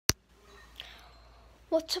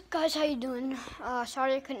What's up, guys? How you doing?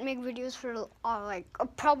 Sorry I couldn't make videos for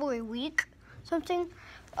probably a week, something.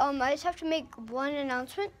 I just have to make one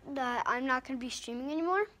announcement that I'm not gonna be streaming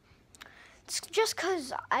anymore. It's just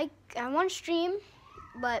cause I want to stream,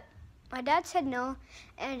 but my dad said no,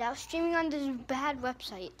 and I was streaming on this bad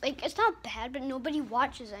website. Like, it's not bad, but nobody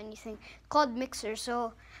watches anything. It's called Mixer.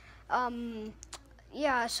 So,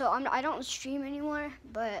 yeah. So I don't stream anymore,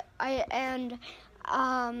 but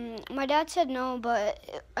my dad said no,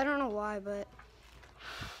 but I don't know why, but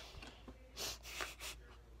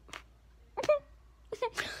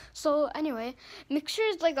so anyway, Mixer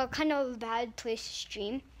is like a kind of bad place to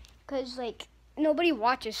stream because like nobody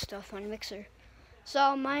watches stuff on Mixer.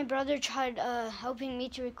 So my brother tried helping me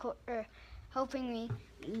to record, helping me.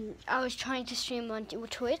 I was trying to stream on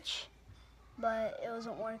Twitch, but it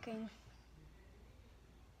wasn't working.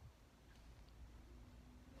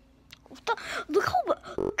 Look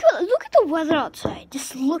at the weather outside.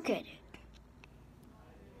 Just look at it.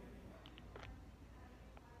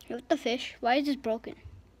 Look at the fish. Why is this broken?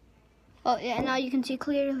 Oh yeah, now you can see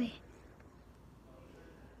clearly.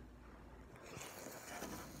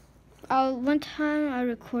 One time I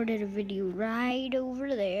recorded a video right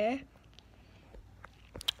over there.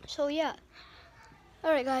 So yeah.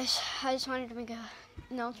 Alright guys, I just wanted to make an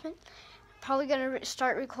announcement. Probably gonna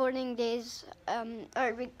start recording days,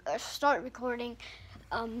 start recording,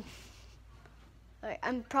 I'm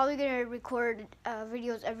probably gonna record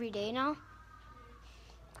videos every day now.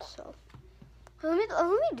 So, let me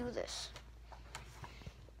do this.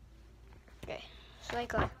 Okay, so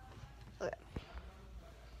okay. I'm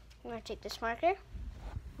gonna take this marker,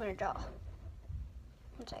 I'm gonna draw.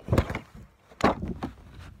 1 second.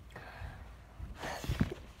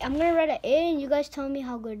 I'm gonna write an A and you guys tell me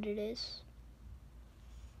how good it is.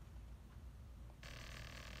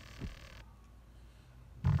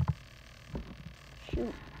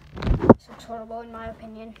 Shoot. This looks horrible in my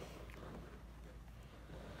opinion.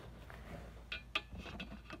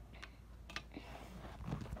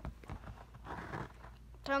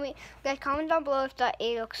 Tell me, guys, comment down below if that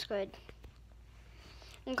A looks good.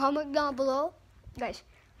 And comment down below, guys.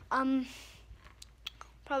 Probably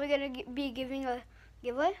gonna be giving a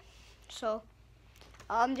giveaway. So,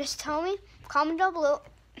 just tell me, comment down below.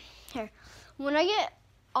 Here, when I get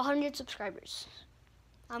 100 subscribers,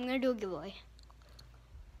 I'm gonna do a giveaway.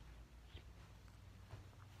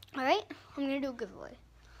 Alright, I'm gonna do a giveaway.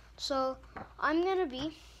 So, I'm gonna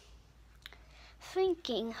be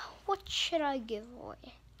thinking, what should I give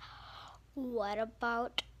away? What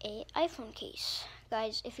about a iPhone case?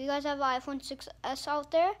 Guys, if you guys have an iPhone 6s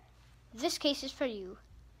out there, this case is for you.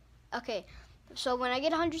 Okay, so when I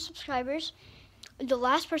get 100 subscribers, the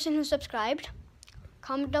last person who subscribed,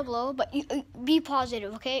 comment down below, but be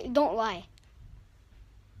positive, okay? Don't lie.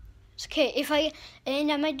 It's okay,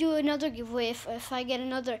 and I might do another giveaway if I get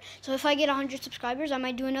another. So if I get 100 subscribers, I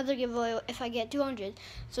might do another giveaway if I get 200.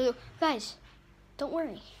 So guys, don't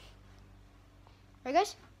worry. Alright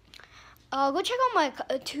guys? Go check out my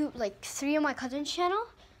 3 of my cousins' channels.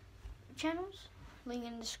 Link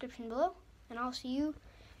in the description below. And I'll see you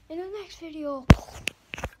in the next video.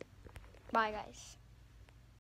 Bye guys.